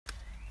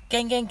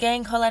Gang, gang,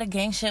 gang, whole lot of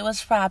gang shit.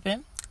 What's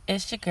poppin'?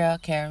 It's your girl,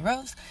 Karen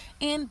Rose,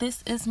 and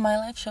this is My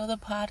Life Show, the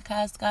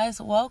podcast, guys.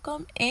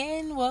 Welcome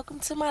in. Welcome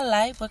to my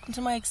life. Welcome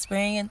to my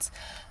experience.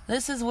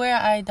 This is where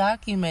I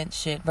document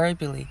shit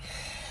verbally.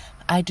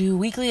 I do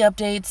weekly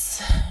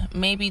updates,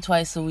 maybe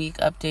twice a week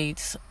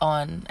updates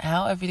on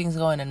how everything's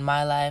going in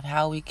my life,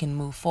 how we can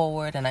move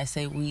forward. And I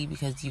say we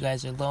because you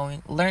guys are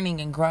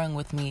learning and growing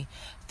with me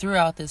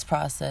throughout this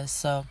process.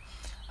 So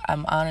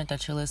I'm honored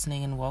that you're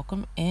listening, and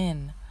welcome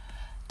in.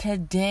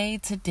 Today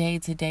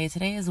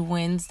is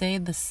Wednesday,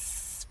 the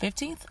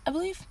 15th, I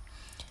believe.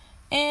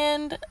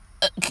 And,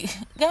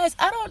 guys,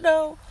 I don't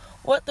know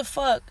what the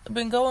fuck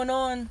been going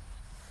on.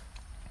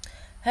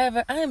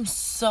 However, I am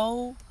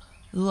so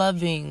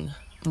loving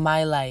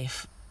my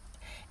life.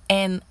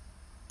 And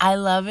I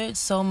love it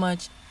so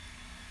much.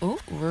 Ooh,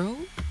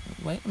 rude.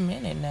 Wait a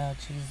minute now,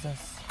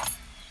 Jesus.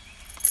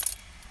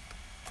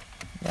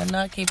 Y'all know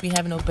I can't be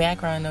having no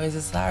background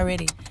noises. I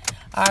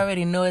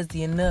already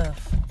noisy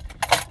enough.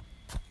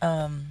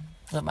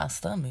 With my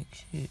stomach,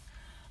 shit.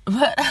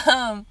 But,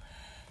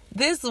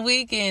 this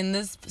weekend,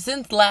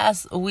 since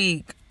last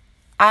week,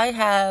 and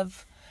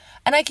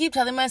I keep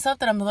telling myself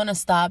that I'm going to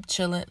stop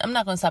chilling. I'm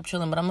not going to stop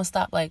chilling, but I'm going to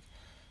stop,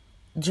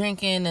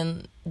 drinking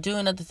and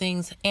doing other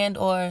things and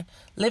or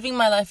living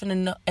my life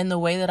in the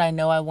way that I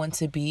know I want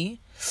to be.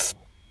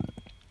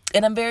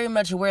 And I'm very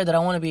much aware that I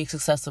want to be a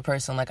successful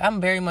person.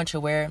 I'm very much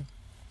aware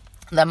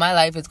that my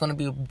life is going to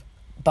be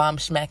bomb,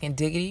 smack, and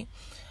diggity.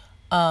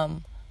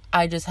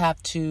 I just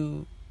have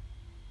to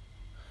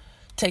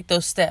take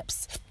those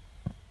steps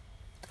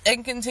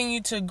and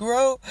continue to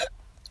grow.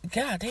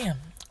 Goddamn.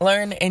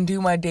 Learn and do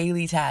my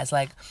daily tasks.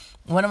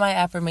 One of my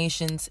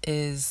affirmations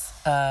is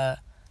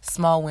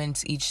small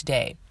wins each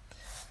day.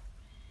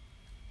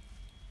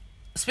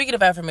 Speaking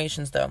of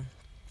affirmations, though,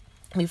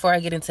 before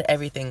I get into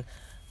everything,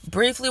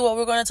 briefly what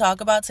we're going to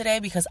talk about today,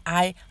 because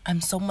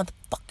I'm so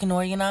motherfucking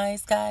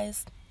organized,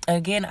 guys. And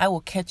again, I will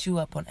catch you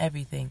up on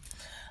everything.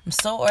 I'm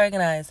so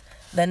organized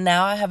that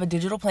now I have a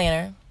digital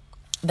planner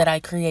that I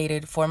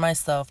created for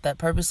myself that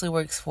purposely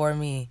works for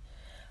me.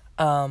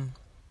 And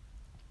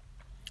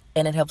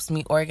it helps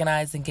me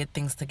organize and get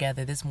things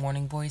together. This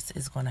morning voice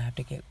is going to have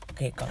to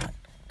get gone,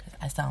 because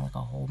I sound like a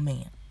whole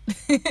man.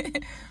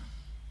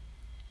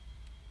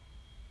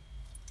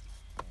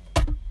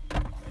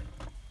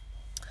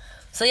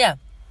 So yeah,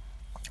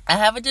 I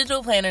have a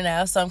digital planner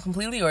now, so I'm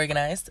completely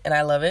organized and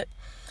I love it.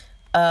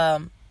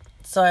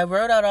 So I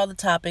wrote out all the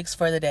topics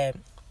for the day.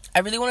 I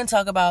really want to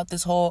talk about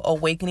this whole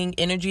awakening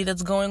energy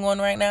that's going on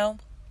right now.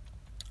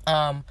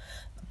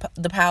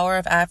 The power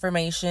of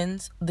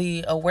affirmations,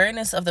 the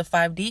awareness of the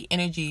 5D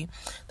energy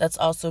that's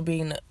also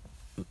being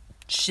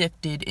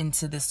shifted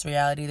into this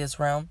reality, this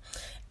realm.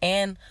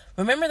 And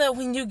remember that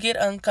when you get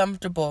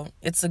uncomfortable,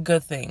 it's a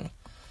good thing.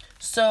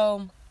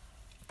 So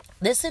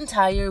this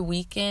entire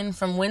weekend,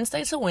 from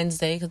Wednesday to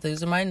Wednesday, because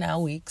these are my now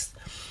weeks,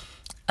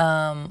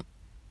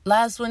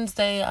 last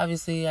Wednesday,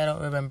 obviously, I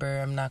don't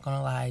remember. I'm not going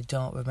to lie. I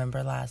don't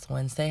remember last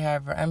Wednesday.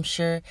 However, I'm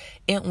sure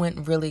it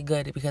went really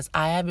good because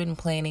I have been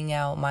planning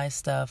out my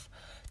stuff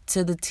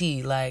to the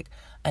T. I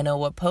know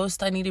what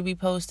post I need to be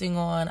posting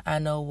on. I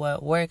know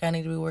what work I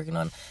need to be working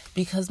on.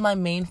 Because my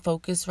main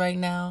focus right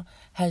now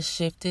has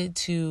shifted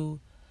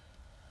to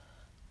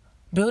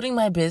building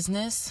my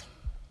business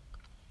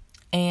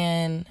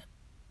and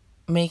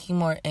making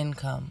more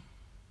income.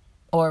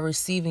 Or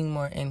receiving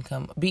more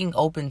income, being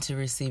open to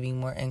receiving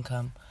more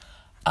income.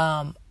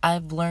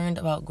 I've learned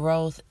about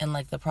growth and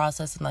the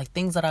process and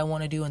things that I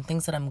want to do and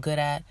things that I'm good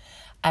at.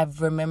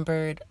 I've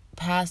remembered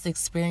past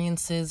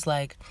experiences,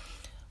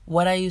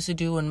 what I used to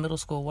do in middle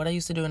school, what I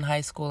used to do in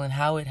high school, and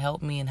how it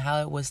helped me and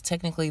how it was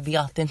technically the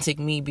authentic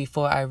me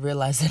before I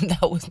realized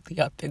that was the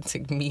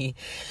authentic me.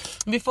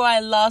 Before I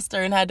lost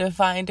her and had to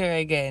find her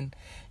again,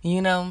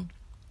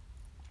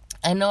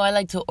 I know I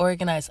like to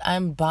organize.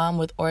 I'm bomb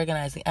with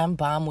organizing. I'm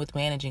bomb with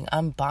managing.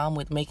 I'm bomb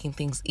with making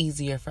things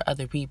easier for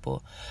other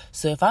people.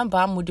 So if I'm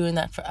bomb with doing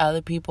that for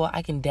other people,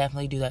 I can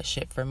definitely do that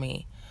shit for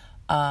me.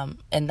 And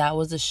that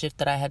was a shift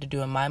that I had to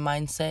do in my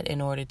mindset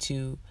in order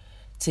to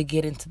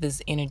get into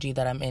this energy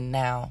that I'm in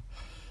now.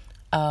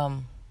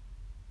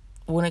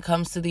 When it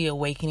comes to the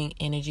awakening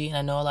energy, and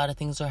I know a lot of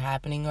things are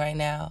happening right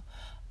now.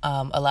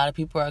 A lot of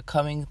people are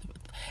coming.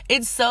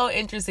 It's so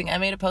interesting. I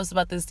made a post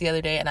about this the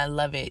other day and I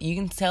love it. You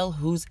can tell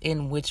who's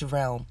in which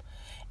realm.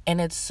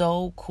 And it's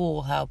so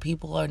cool how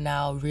people are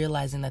now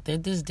realizing that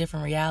there's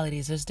different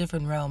realities, there's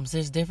different realms,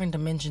 there's different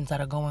dimensions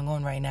that are going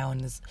on right now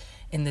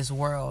in this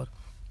world.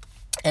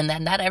 And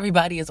that not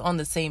everybody is on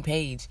the same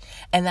page.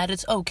 And that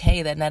it's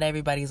okay that not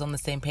everybody is on the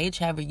same page.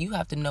 However, you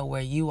have to know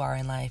where you are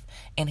in life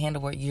and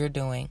handle what you're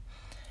doing.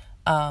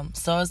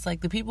 So it's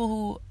the people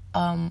who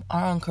are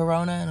on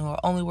Corona and who are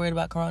only worried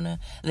about Corona,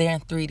 they're in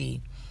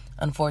 3D.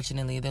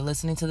 Unfortunately, they're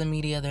listening to the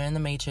media. They're in the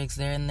Matrix.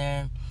 They're in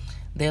their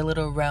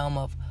little realm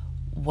of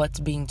what's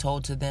being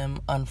told to them,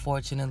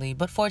 unfortunately.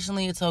 But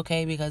fortunately, it's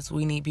okay because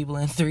we need people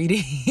in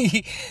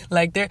 3D.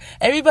 Like,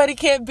 everybody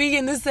can't be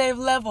in the same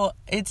level.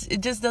 It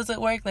just doesn't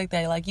work like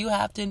that. Like, you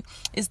have to,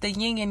 it's the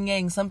yin and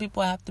yang. Some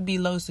people have to be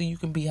low so you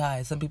can be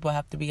high. Some people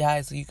have to be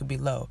high so you can be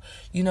low.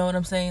 You know what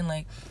I'm saying?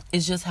 Like,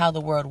 it's just how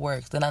the world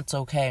works, and that's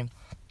okay.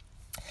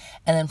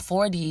 And then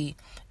 4D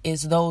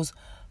is those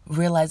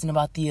realizing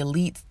about the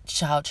elite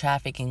child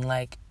trafficking.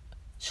 Like,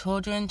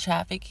 children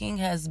trafficking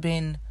has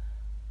been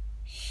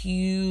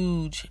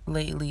huge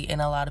lately in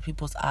a lot of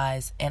people's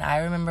eyes. And I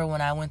remember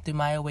when I went through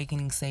my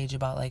awakening stage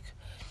about, like,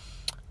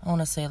 I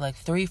want to say like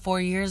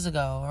 3-4 years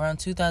ago, around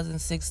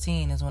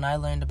 2016 is when I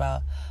learned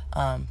about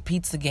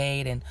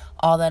Pizzagate and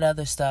all that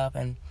other stuff.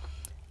 And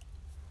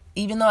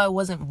even though I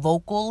wasn't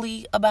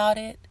vocally about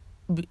it,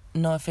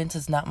 no offense,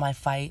 it's not my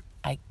fight.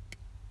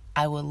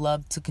 I would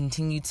love to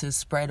continue to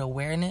spread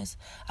awareness.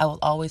 I will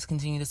always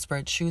continue to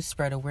spread truth,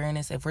 spread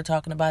awareness. If we're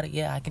talking about it,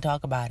 yeah, I can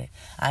talk about it.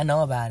 I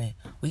know about it.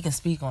 We can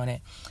speak on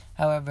it.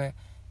 However,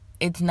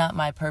 it's not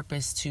my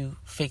purpose to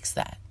fix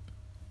that.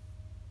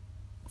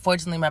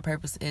 Fortunately, my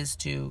purpose is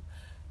to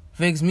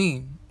fix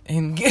me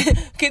and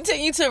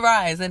continue to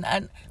rise.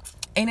 And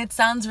it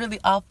sounds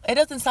really awful. It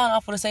doesn't sound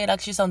awful to say. It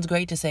actually sounds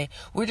great to say.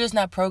 We're just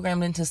not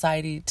programmed in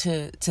society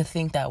to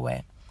think that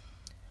way.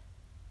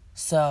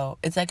 So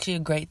it's actually a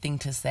great thing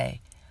to say.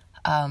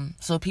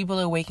 So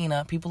people are waking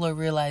up. People are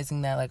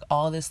realizing that, like,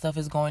 all this stuff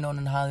is going on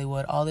in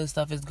Hollywood. All this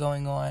stuff is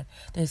going on.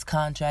 There's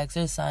contracts,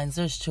 there's signs,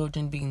 there's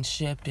children being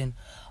shipped and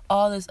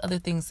all this other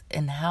things.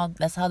 And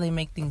that's how they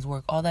make things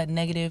work. All that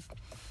negative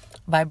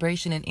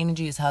vibration and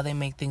energy is how they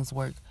make things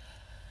work.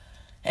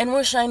 And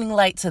we're shining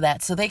light to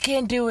that. So they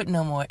can't do it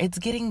no more. It's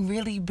getting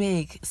really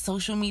big.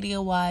 Social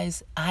media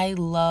wise, I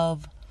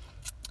love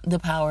the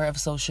power of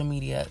social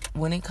media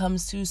when it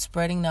comes to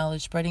spreading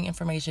knowledge, spreading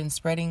information,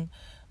 spreading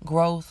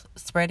growth,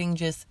 spreading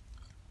just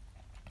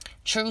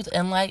truth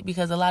and light,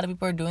 because a lot of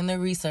people are doing their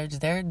research.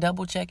 They're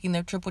double checking,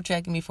 they're triple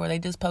checking before they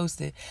just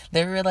post it.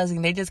 They're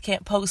realizing they just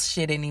can't post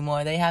shit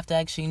anymore. They have to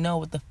actually know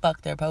what the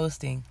fuck they're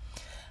posting,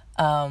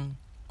 and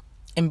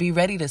be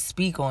ready to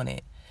speak on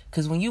it.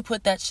 Because when you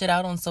put that shit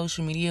out on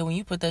social media, when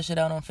you put that shit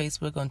out on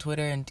Facebook, on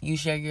Twitter, and you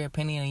share your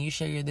opinion and you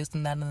share your this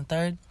and that and the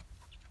third,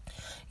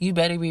 you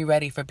better be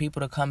ready for people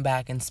to come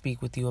back and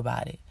speak with you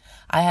about it.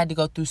 I had to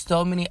go through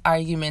so many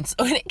arguments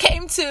when it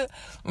came to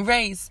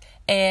race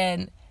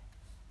and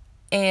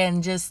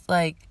just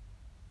like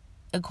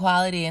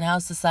equality and how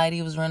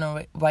society was run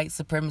on white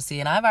supremacy.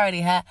 And I've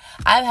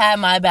had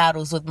my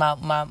battles with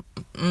my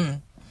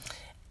and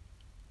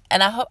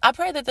I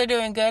pray that they're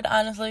doing good.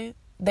 Honestly,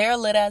 they're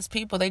lit ass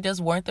people. They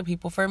just weren't the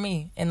people for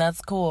me, and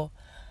that's cool.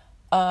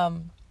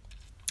 And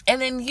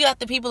then you got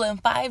the people in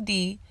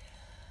 5D,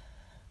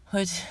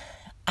 which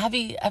I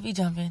be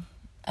jumping.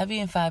 I be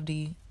in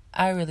 5D.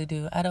 I really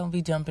do. I don't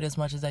be jumping as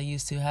much as I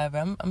used to.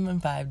 However, I'm in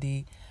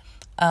 5D.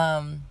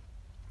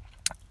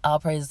 All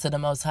praise to the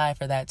Most High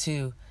for that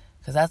too,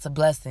 because that's a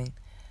blessing.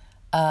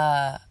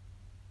 That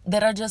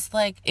are just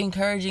like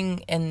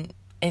encouraging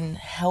and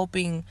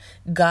helping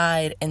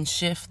guide and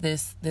shift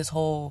this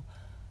whole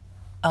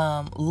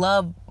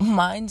love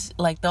minds.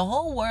 Like the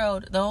whole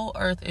world, the whole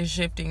earth is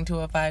shifting to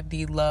a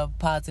 5D love,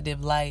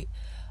 positive light.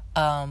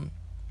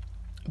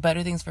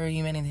 Better things for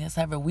humanity.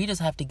 However, we just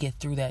have to get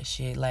through that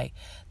shit. Like,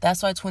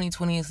 that's why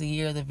 2020 is the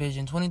year of the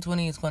vision.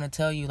 2020 is going to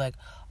tell you, like,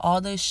 all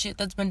this shit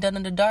that's been done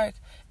in the dark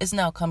is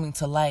now coming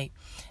to light,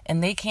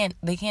 and they can't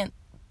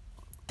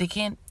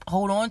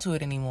hold on to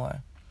it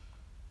anymore.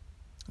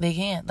 They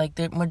can't. Like,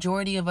 the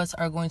majority of us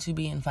are going to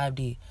be in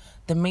 5D.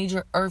 The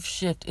major earth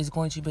shift is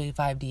going to be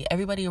 5D.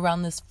 Everybody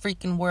around this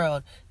freaking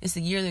world. It's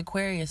the year of the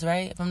Aquarius,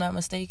 right? If I'm not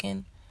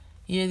mistaken.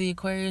 Year of the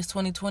Aquarius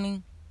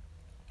 2020.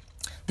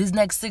 These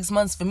next 6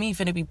 months for me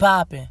finna be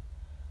popping.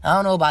 I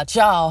don't know about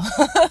y'all.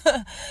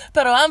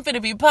 But I'm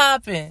finna be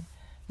popping.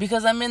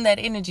 Because I'm in that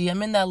energy.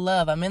 I'm in that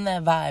love. I'm in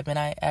that vibe. And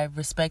I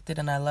respect it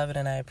and I love it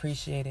and I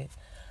appreciate it.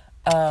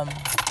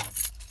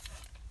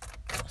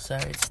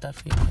 Sorry, it's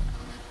stuffy.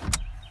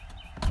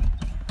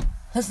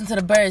 Listen to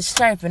the birds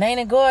chirping.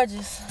 Ain't it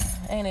gorgeous?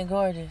 Ain't it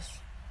gorgeous?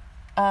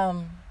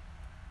 So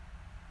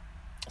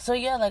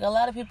yeah, like a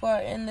lot of people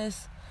are in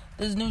this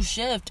new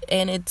shift,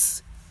 and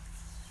it's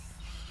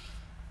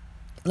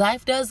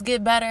life does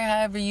get better.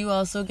 However, you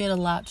also get a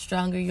lot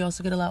stronger. You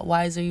also get a lot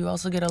wiser. You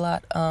also get a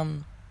lot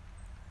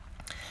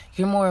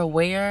you're more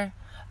aware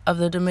of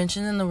the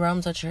dimensions and the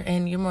realms that you're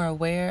in. You're more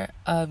aware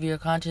of your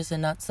conscious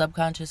and not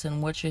subconscious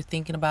and what you're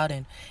thinking about,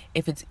 and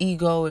if it's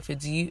ego, if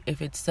it's you,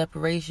 if it's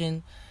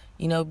separation,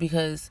 you know,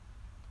 because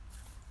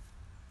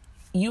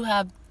you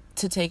have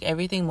to take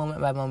everything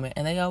moment by moment.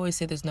 And they always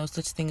say there's no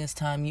such thing as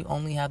time. You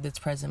only have this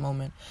present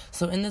moment.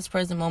 So in this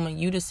present moment,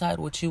 you decide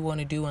what you want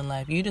to do in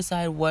life. You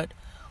decide what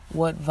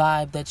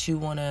vibe that you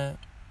want to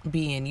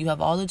be in. You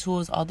have all the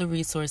tools, all the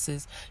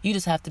resources. You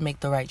just have to make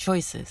the right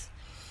choices,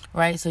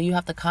 right? So you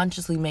have to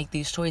consciously make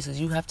these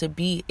choices. You have to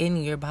be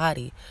in your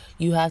body.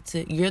 You have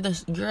to.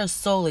 You're a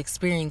soul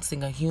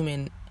experiencing a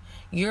human.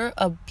 You're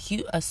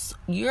a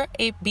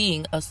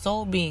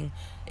soul being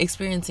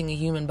experiencing a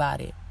human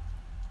body.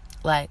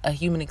 like a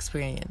human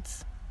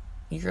experience.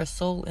 You're a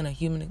soul in a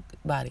human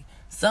body.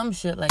 Some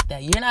shit like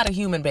that. You're not a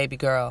human, baby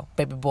girl,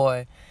 baby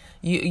boy.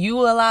 You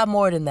a lot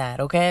more than that,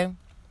 okay?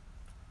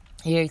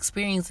 You're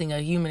experiencing a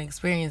human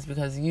experience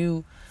because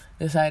you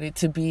decided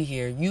to be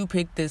here. You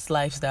picked this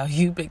lifestyle.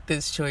 You picked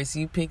this choice.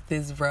 You picked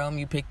this realm.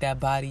 You picked that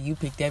body. You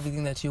picked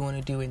everything that you want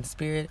to do in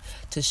spirit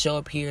to show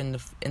up here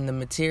in the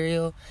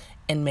material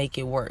and make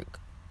it work.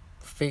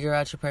 Figure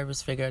out your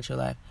purpose. Figure out your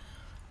life.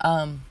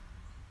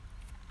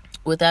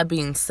 With that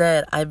being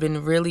said, I've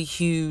been really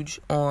huge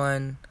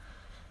on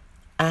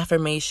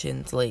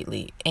affirmations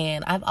lately.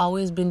 And I've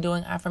always been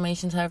doing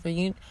affirmations. However,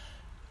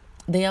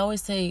 they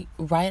always say,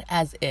 write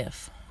as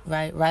if.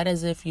 Right? Write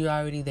as if you're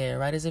already there.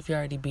 Write as if you're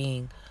already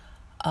being.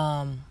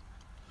 And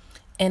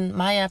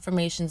my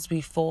affirmations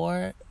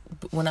before,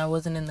 when I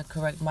wasn't in the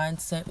correct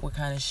mindset, were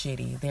kind of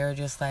shitty. They were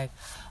just like,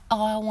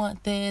 oh, I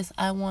want this.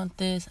 I'm going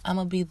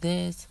to be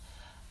this.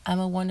 I'm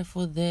a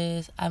wonderful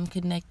this. I'm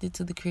connected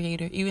to the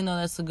Creator. Even though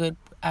that's a good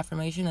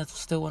affirmation, that's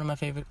still one of my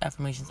favorite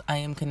affirmations. I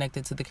am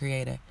connected to the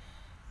Creator.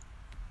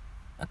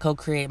 I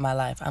co-create my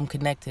life. I'm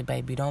connected,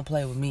 baby. Don't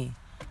play with me.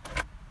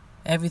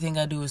 Everything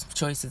I do is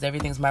choices.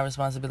 Everything's my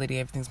responsibility.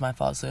 Everything's my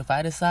fault. So if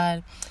I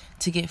decide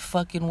to get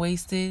fucking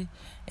wasted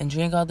and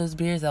drink all those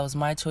beers, that was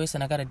my choice,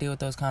 and I got to deal with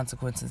those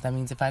consequences. That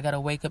means if I got to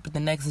wake up the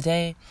next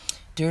day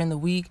during the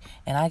week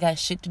and I got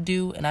shit to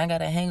do and I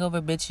got a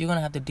hangover, bitch, you're going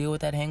to have to deal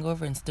with that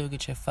hangover and still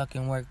get your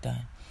fucking work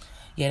done.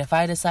 Yet if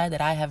I decide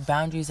that I have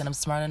boundaries and I'm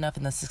smart enough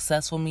and the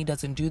successful me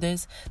doesn't do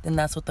this, then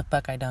that's what the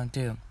fuck I don't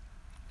do.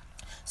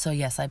 So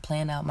yes, I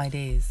plan out my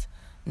days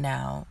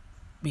now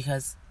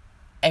because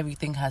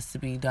everything has to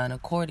be done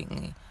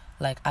accordingly.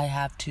 Like I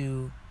have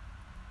to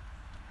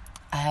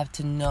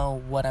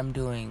know what I'm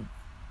doing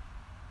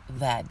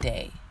that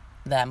day,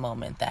 that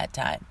moment, that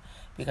time.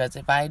 Because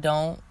if I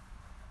don't,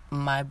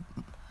 the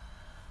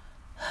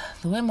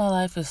way my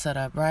life is set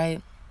up,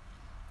 right?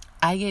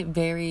 I get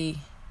very,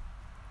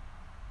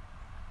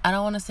 I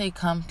don't want to say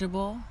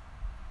comfortable.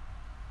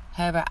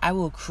 However, I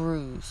will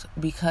cruise.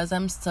 Because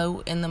I'm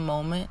so in the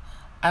moment,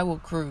 I will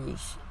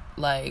cruise.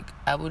 Like,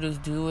 I will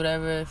just do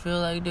whatever I feel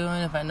like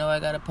doing. If I know I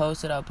gotta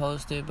post it, I'll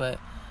post it. But,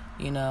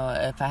 you know,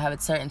 if I have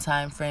a certain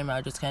time frame,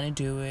 I'll just kind of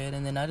do it.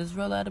 And then I just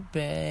roll out of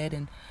bed.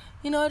 And,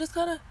 you know,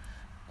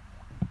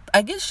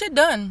 I get shit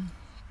done.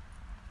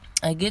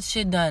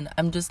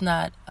 I'm just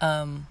not,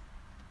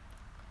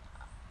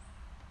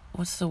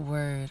 what's the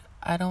word?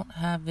 I don't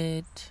have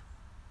it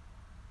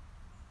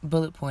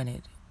bullet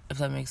pointed, if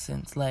that makes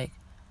sense. Like,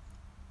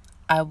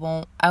 I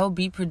will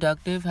be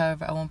productive.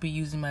 However, I won't be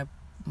using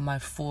my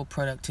full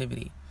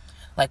productivity.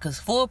 Like, because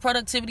full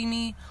productivity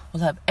me will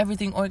have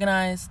everything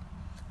organized,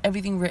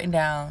 everything written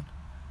down,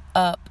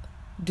 up,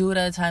 do it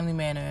at a timely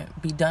manner,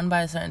 be done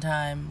by a certain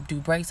time, do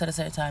breaks at a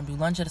certain time, do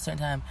lunch at a certain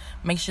time,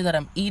 make sure that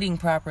I'm eating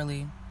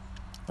properly.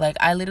 Like,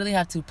 I literally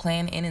have to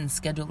plan in and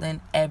schedule in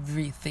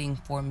everything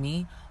for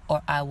me,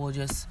 or I will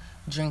just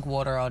drink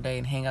water all day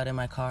and hang out in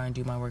my car and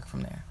do my work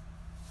from there.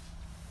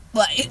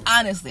 Like,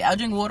 honestly, I'll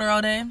drink water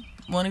all day.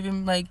 Won't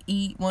even, like,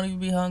 eat. Won't even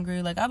be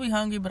hungry. Like, I'll be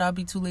hungry, but I'll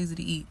be too lazy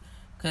to eat.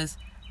 Because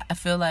I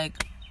feel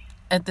like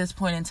at this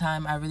point in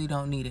time, I really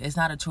don't need it. It's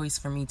not a choice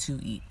for me to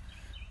eat.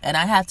 And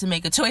I have to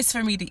make a choice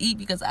for me to eat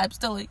because I'm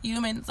still a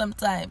human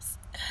sometimes.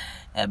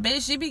 And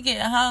bitch, she be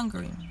getting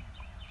hungry.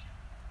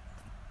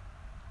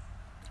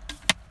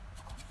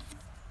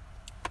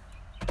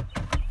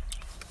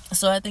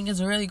 So I think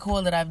it's really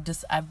cool that I've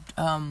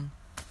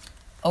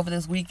over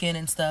this weekend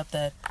and stuff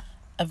that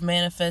I've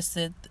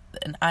manifested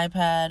an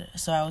iPad,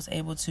 so I was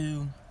able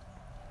to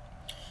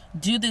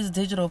do this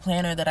digital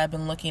planner that I've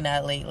been looking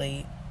at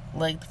lately.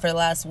 Like, for the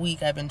last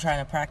week, I've been trying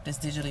to practice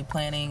digitally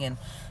planning and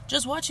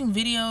just watching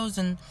videos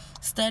and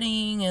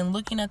studying and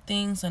looking at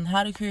things and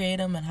how to create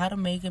them and how to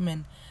make them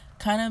and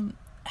kind of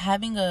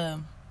having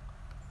an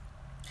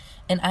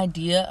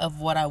idea of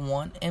what I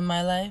want in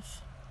my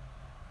life.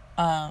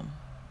 And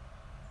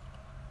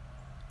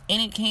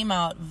it came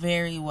out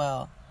very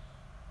well.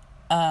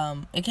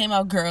 It came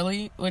out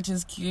girly, which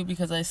is cute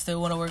because I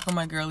still want to work on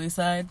my girly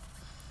side.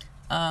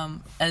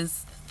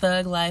 As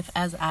thug life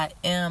as I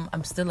am,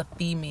 I'm still a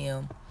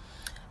female.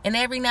 And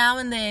every now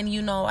and then,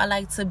 you know, I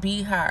like to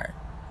be her.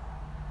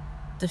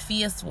 The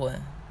fierce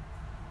one.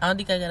 I don't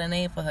think I got a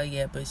name for her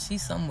yet, but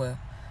she's somewhere.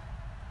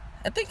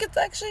 I think it's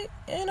actually,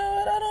 you know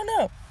what, I don't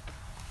know.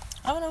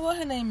 I don't know what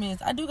her name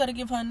is. I do got to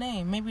give her a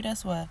name. Maybe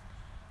that's why.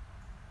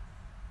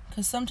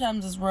 Because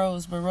sometimes it's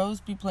Rose, but Rose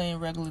be playing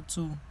regular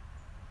too.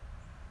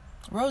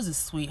 Rose is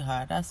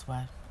sweetheart, that's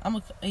why. I'm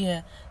going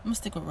to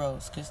stick with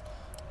Rose, because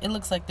it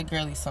looks like it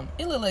looks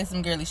like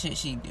some girly shit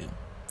she do.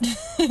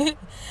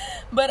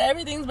 But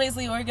everything's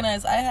basically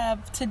organized. I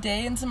have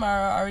today and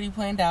tomorrow already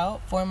planned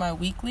out for my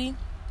weekly.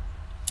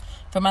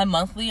 For my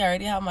monthly, I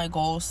already have my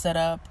goals set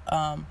up.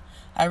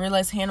 I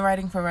realize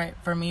handwriting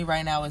for me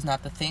right now is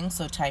not the thing,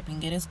 so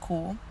typing it is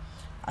cool.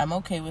 I'm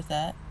okay with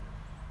that.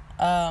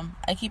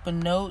 I keep a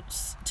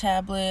notes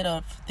tablet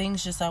of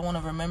things just I want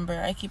to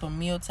remember. I keep a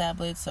meal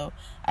tablet so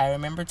I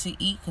remember to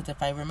eat, because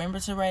if I remember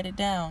to write it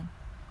down,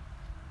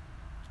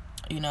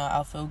 you know,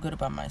 I'll feel good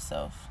about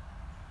myself.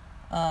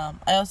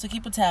 I also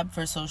keep a tab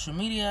for social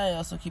media. I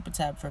also keep a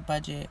tab for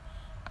budget.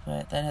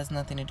 But that has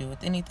nothing to do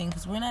with anything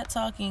because we're not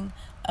talking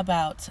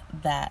about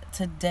that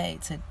today.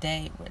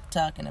 Today, we're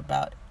talking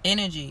about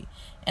energy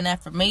and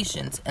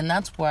affirmations. And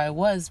that's where I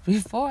was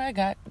before I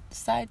got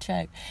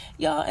sidetracked.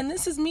 Y'all, and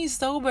this is me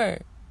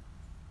sober.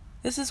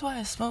 This is why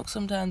I smoke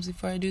sometimes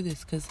before I do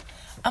this because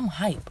I'm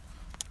hype.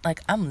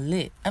 Like, I'm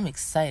lit. I'm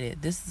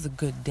excited. This is a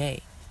good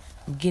day.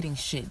 I'm getting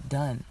shit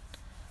done.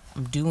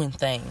 I'm doing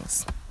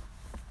things.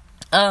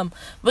 But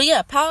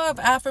yeah, power of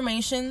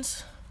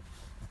affirmations.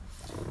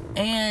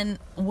 And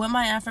what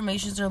my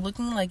affirmations are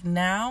looking like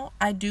now,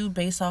 I do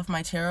based off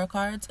my tarot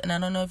cards. And I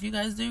don't know if you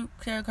guys do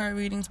tarot card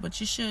readings, but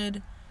you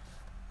should.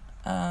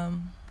 I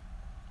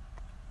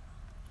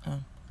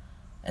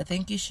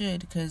think you should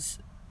because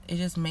it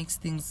just makes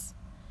things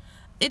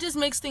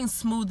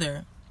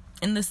smoother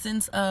in the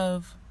sense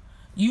of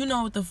you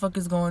know what the fuck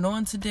is going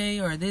on today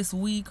or this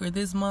week or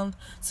this month,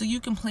 so you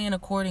can plan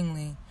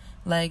accordingly.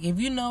 Like, if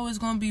you know it's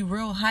going to be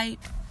real hype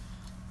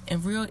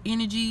and real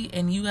energy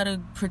and you got to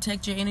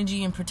protect your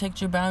energy and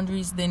protect your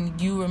boundaries, then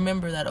you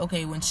remember that,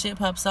 okay, when shit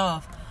pops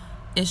off,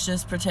 it's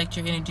just protect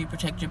your energy,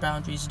 protect your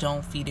boundaries,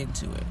 don't feed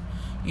into it,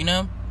 you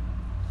know?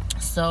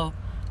 So,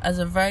 as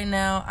of right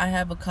now, I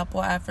have a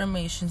couple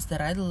affirmations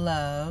that I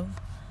love,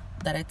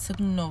 that I took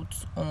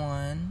notes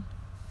on,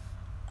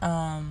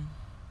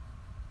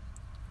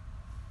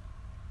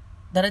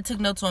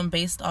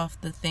 based off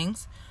the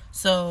things.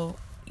 So,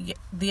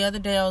 the other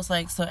day I was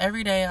like, so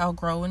every day I'll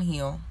grow and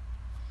heal.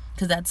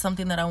 Because that's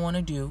something that I want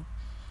to do.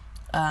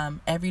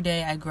 Every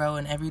day I grow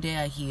and every day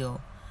I heal.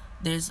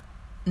 There's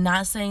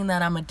not saying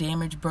that I'm a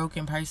damaged,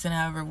 broken person.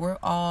 However, we're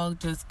all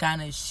just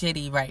kind of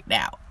shitty right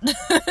now.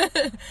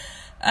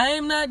 I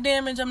am not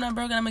damaged. I'm not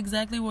broken. I'm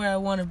exactly where I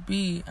want to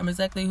be. I'm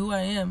exactly who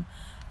I am.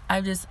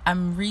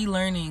 I'm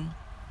relearning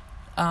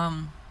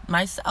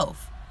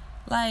myself.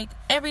 Like,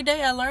 every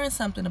day I learn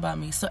something about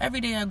me. So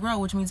every day I grow,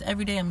 which means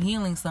every day I'm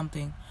healing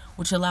something,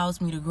 which allows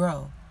me to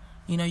grow.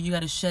 You know, you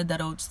got to shed that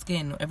old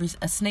skin.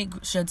 A snake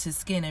sheds his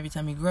skin every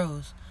time he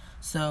grows.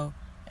 So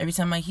every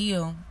time I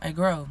heal, I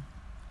grow.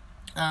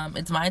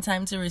 It's my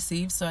time to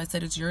receive, so I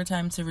said it's your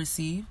time to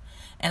receive.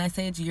 And I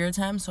say it's your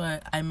time, so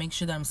I make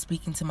sure that I'm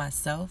speaking to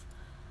myself.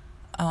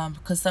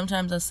 Because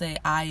sometimes I say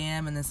I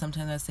am, and then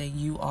sometimes I say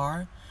you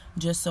are,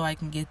 just so I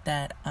can get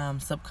that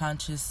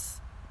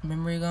subconscious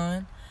memory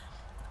going.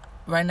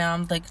 Right now,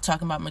 I'm like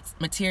talking about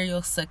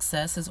material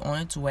success is on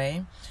its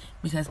way,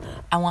 because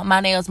I want my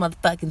nails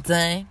motherfucking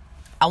done.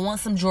 I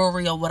want some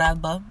jewelry or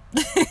whatever.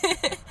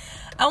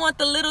 I want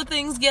the little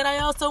things, yet I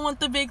also want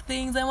the big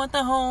things. I want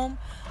the home.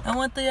 I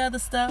want the other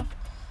stuff.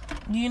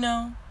 You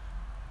know,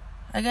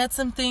 I got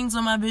some things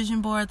on my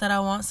vision board that I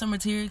want. Some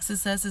material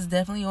success is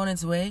definitely on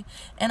its way,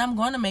 and I'm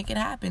going to make it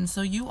happen.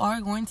 So you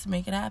are going to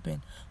make it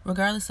happen.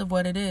 Regardless of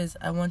what it is,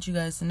 I want you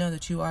guys to know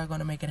that you are going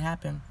to make it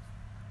happen.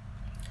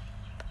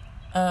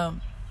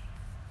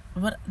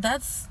 But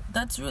that's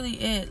really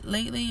it.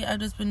 Lately, I've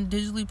just been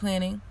digitally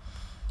planning.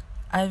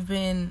 I've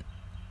been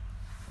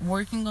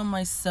working on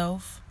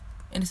myself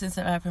in a sense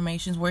of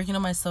affirmations, working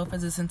on myself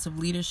as a sense of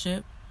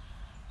leadership.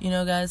 You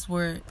know, guys,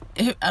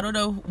 I don't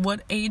know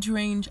what age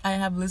range I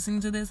have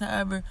listening to this.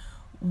 However,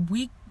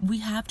 we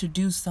have to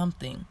do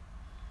something.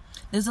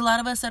 There's a lot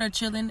of us that are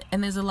chilling,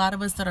 and there's a lot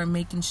of us that are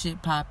making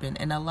shit popping.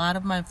 And a lot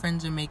of my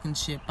friends are making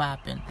shit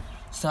popping.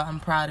 So I'm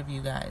proud of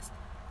you guys.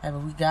 However,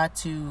 we got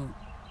to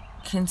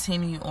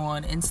continue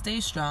on and stay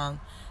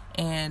strong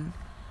and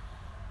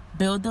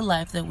build the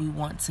life that we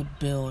want to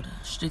build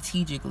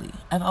strategically.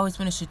 I've always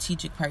been a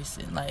strategic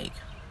person. Like,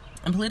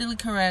 I'm politically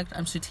correct.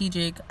 I'm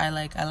strategic. I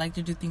like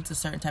to do things a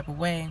certain type of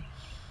way.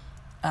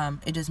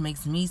 It just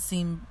makes me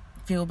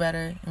feel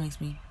better. It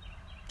makes me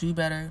do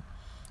better.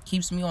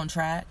 Keeps me on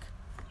track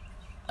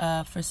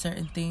for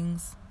certain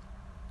things.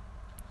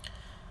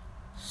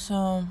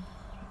 So,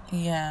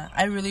 yeah,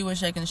 I really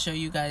wish I can show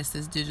you guys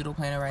this digital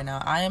planner right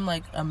now. I am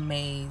like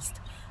amazed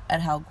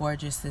at how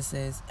gorgeous this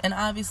is. And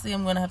obviously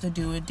I'm going to have to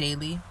do it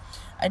daily.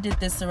 I did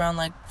this around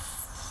like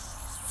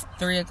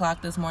 3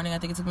 o'clock this morning. I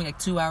think it took me like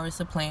 2 hours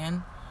to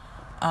plan.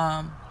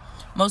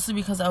 Mostly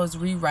because I was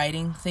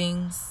rewriting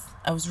things.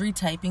 I was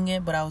retyping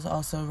it, but I was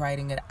also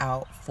writing it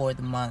out for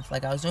the month.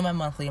 Like, I was doing my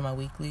monthly and my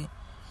weekly.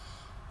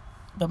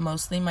 But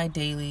mostly my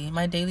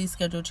daily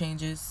schedule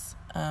changes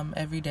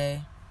every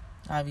day.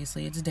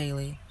 Obviously, it's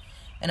daily.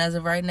 And as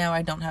of right now,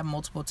 I don't have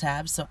multiple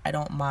tabs, so I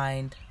don't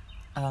mind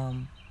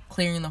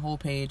clearing the whole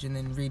page and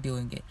then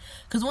redoing it.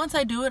 Because once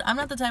I do it, I'm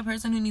not the type of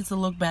person who needs to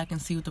look back and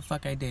see what the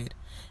fuck I did.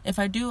 If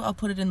I do, I'll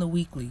put it in the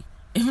weekly.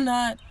 If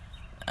not,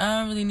 I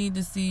don't really need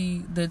to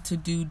see the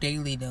to-do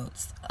daily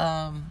notes.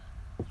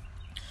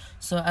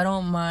 So I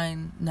don't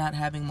mind not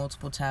having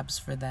multiple tabs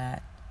for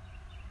that.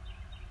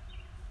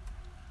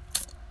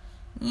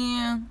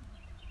 Yeah.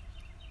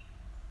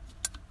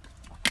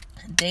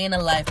 Day in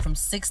a life from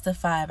 6 to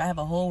 5. I have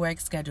a whole work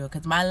schedule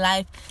because my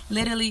life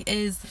literally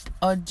is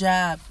a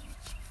job.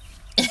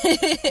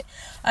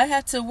 I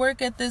have to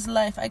work at this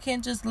life. I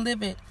can't just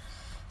live it.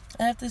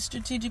 I have to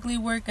strategically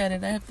work at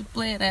it. I have to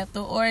plan. I have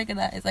to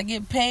organize. I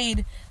get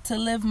paid to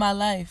live my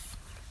life.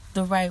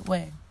 the right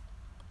way.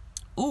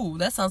 Ooh,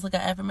 that sounds like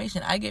an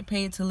affirmation. I get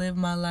paid to live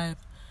my life.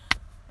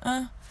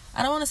 I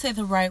don't want to say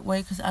the right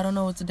way because I don't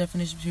know what's the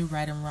definition between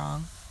right and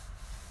wrong.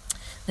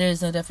 There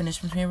is no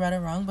definition between right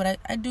and wrong, but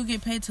I do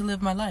get paid to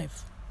live my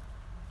life.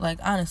 Like,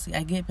 honestly,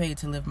 I get paid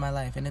to live my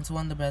life, and it's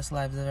one of the best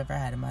lives I've ever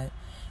had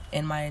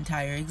in my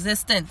entire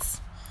existence.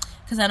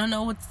 Because I don't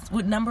know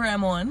what number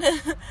I'm on.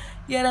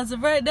 Yet as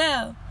of right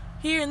now,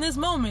 here in this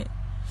moment,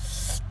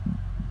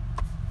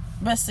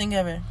 best thing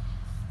ever.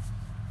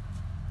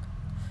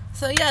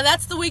 So yeah,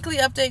 that's the weekly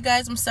update,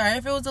 guys. I'm sorry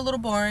if it was a little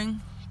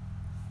boring.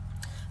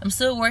 I'm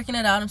still working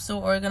it out. I'm still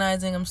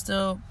organizing. I'm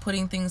still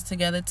putting things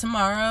together.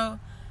 Tomorrow,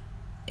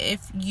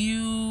 if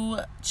you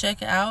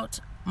check out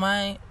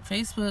my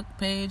Facebook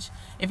page,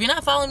 if you're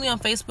not following me on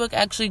Facebook,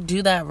 actually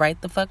do that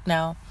right the fuck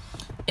now.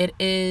 It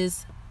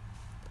is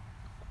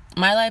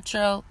My Life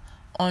Trail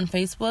on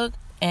Facebook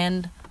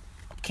and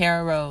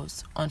Kara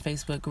Rose on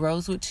Facebook.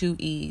 Rose with 2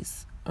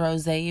 E's.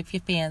 Rose if you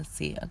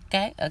fancy.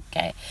 Okay.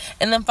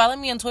 And then follow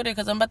me on Twitter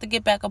because I'm about to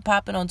get back up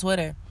popping on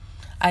Twitter.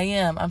 I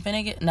am. I'm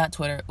finna get, not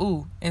Twitter.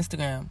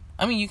 Instagram.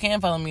 I mean, you can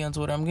follow me on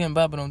Twitter. I'm getting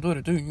bopping on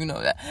Twitter too. You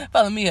know that.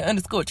 Follow me at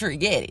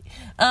 _Triggetti.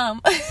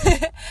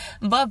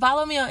 But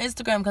follow me on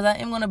Instagram because I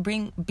am going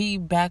to be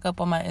back up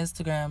on my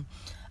Instagram.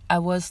 I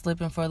was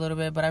slipping for a little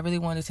bit, but I really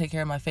wanted to take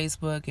care of my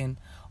Facebook and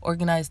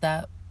organize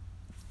that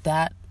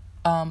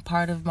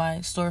part of my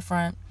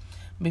storefront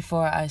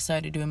before I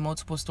started doing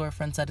multiple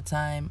storefronts at a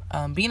time.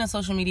 Being a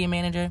social media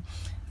manager,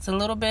 it's a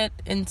little bit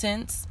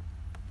intense.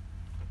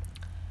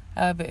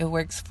 However, it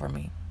works for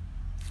me.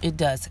 It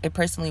does. It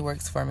personally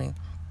works for me.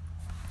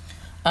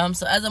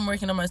 So as I'm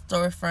working on my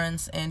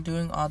storefronts and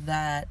doing all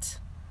that,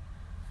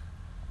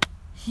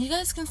 you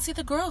guys can see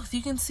the growth.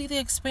 You can see the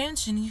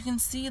expansion. You can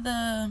see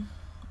the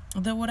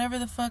whatever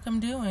the fuck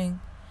I'm doing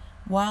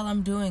while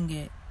I'm doing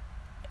it,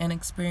 and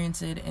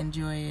experience it,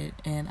 enjoy it.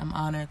 And I'm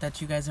honored that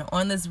you guys are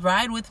on this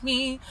ride with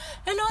me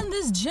and on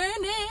this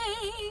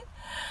journey.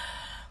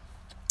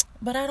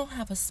 But I don't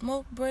have a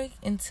smoke break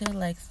until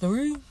like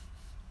 3.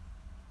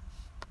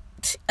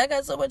 I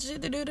got so much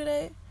shit to do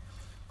today.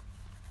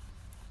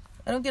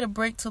 I don't get a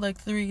break till like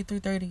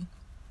 3:30.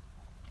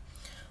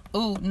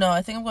 Ooh, no,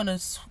 I think I'm gonna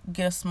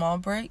get a small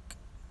break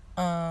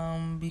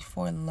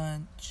before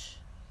lunch.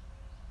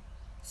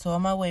 So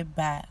on my way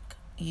back,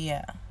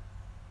 yeah.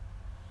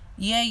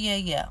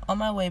 On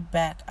my way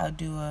back, I'll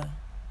do a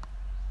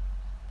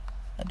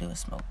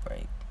smoke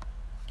break.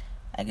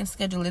 I can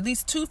schedule at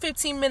least 2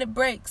 15-minute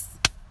breaks,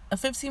 a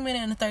 15-minute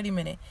and a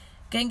 30-minute.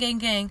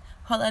 Gang,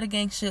 whole lot of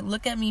gang shit.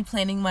 Look at me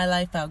planning my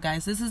life out,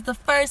 guys. This is the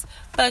first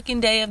fucking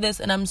day of this,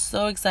 and I'm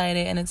so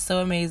excited, and it's so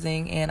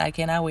amazing, and I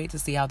cannot wait to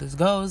see how this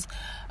goes.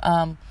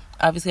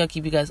 Obviously, I'll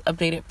keep you guys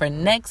updated for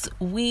next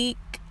week,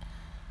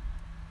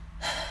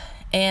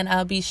 and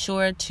I'll be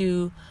sure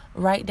to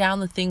write down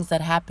the things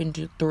that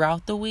happened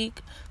throughout the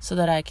week so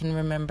that I can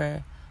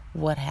remember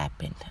what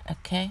happened.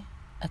 Okay.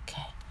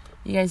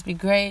 You guys be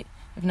great.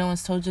 If no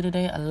one's told you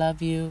today, I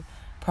love you.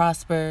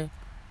 Prosper.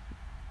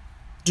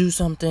 Do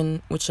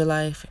something with your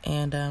life,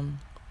 and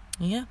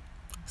yeah,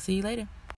 see you later.